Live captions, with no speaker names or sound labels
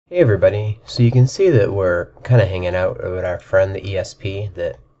Hey everybody, so you can see that we're kind of hanging out with our friend the ESP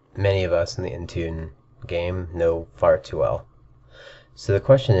that many of us in the Intune game know far too well. So the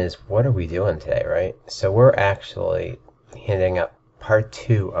question is, what are we doing today, right? So we're actually handing up part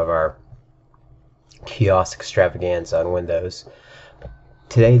 2 of our Kiosk extravaganza on Windows.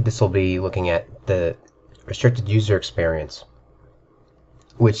 Today this will be looking at the restricted user experience,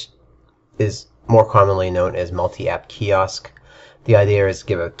 which is more commonly known as multi-app kiosk. The idea is to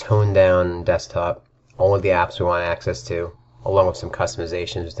give a toned-down desktop, all of the apps we want access to, along with some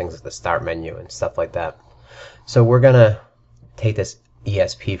customizations, things like the start menu and stuff like that. So we're gonna take this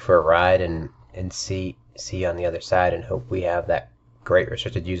ESP for a ride and see on the other side and hope we have that great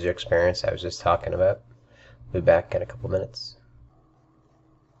restricted user experience I was just talking about. We'll be back in a couple minutes.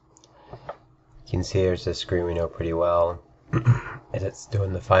 You can see there's a screen we know pretty well as it's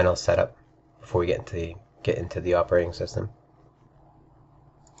doing the final setup before we get into the operating system.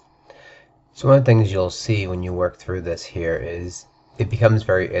 So one of the things you'll see when you work through this here is it becomes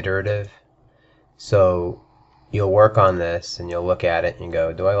very iterative. So you'll work on this and you'll look at it and you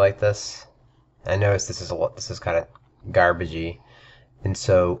go, do I like this? I notice this is kind of garbagey. And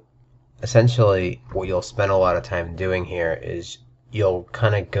so essentially what you'll spend a lot of time doing here is you'll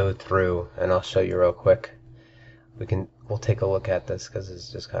kind of go through, and I'll show you real quick. We'll take a look at this because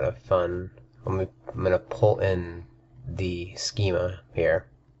it's just kind of fun. I'm going to pull in the schema here.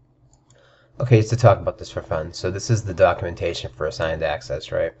 Okay, just to talk about this for fun. So this is the documentation for assigned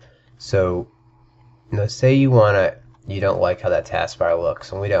access, right? So, say you don't like how that taskbar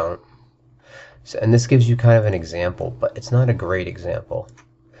looks, and we don't. So, and this gives you kind of an example, but it's not a great example.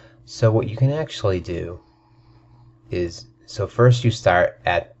 So what you can actually do is, so first you start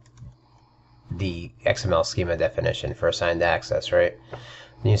at the XML schema definition for assigned access, right?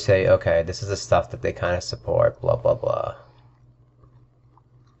 And you say, okay, this is the stuff that they kind of support, blah, blah, blah.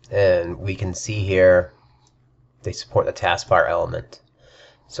 And we can see here they support the taskbar element.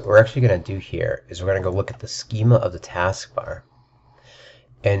 So what we're actually going to do here is we're going to go look at the schema of the taskbar.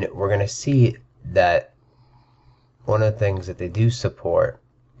 And we're going to see that one of the things that they do support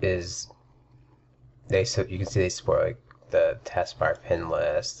is you can see they support like the taskbar pin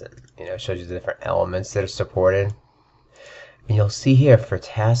list, and it shows you the different elements that are supported. And you'll see here for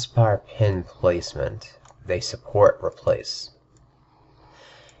taskbar pin placement, they support replace.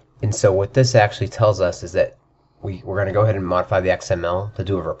 And so what this actually tells us is that we're going to go ahead and modify the XML to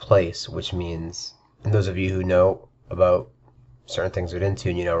do a replace, which means, and those of you who know about certain things with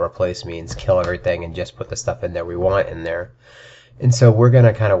Intune, replace means kill everything and just put the stuff in there we want in there. And so we're going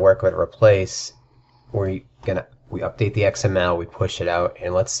to kind of work with replace. We update the XML, we push it out,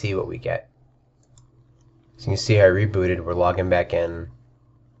 and let's see what we get. So you can see I rebooted, we're logging back in.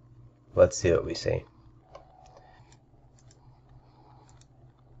 Let's see what we see.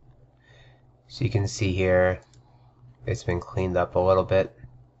 So you can see here it's been cleaned up a little bit.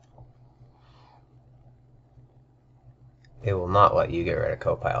 It will not let you get rid of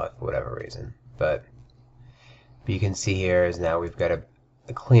Copilot for whatever reason, but you can see here is now we've got a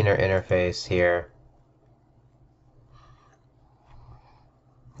cleaner interface here,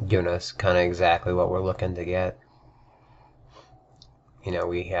 giving us kind of exactly what we're looking to get.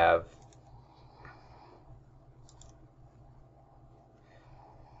 We have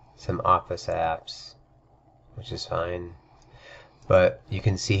some Office apps, which is fine. But you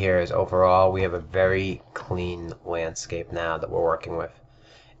can see here is overall we have a very clean landscape now that we're working with.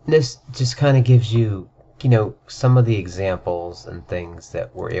 And this just kind of gives you, some of the examples and things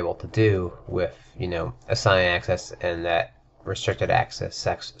that we're able to do with, assign access and that restricted access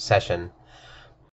session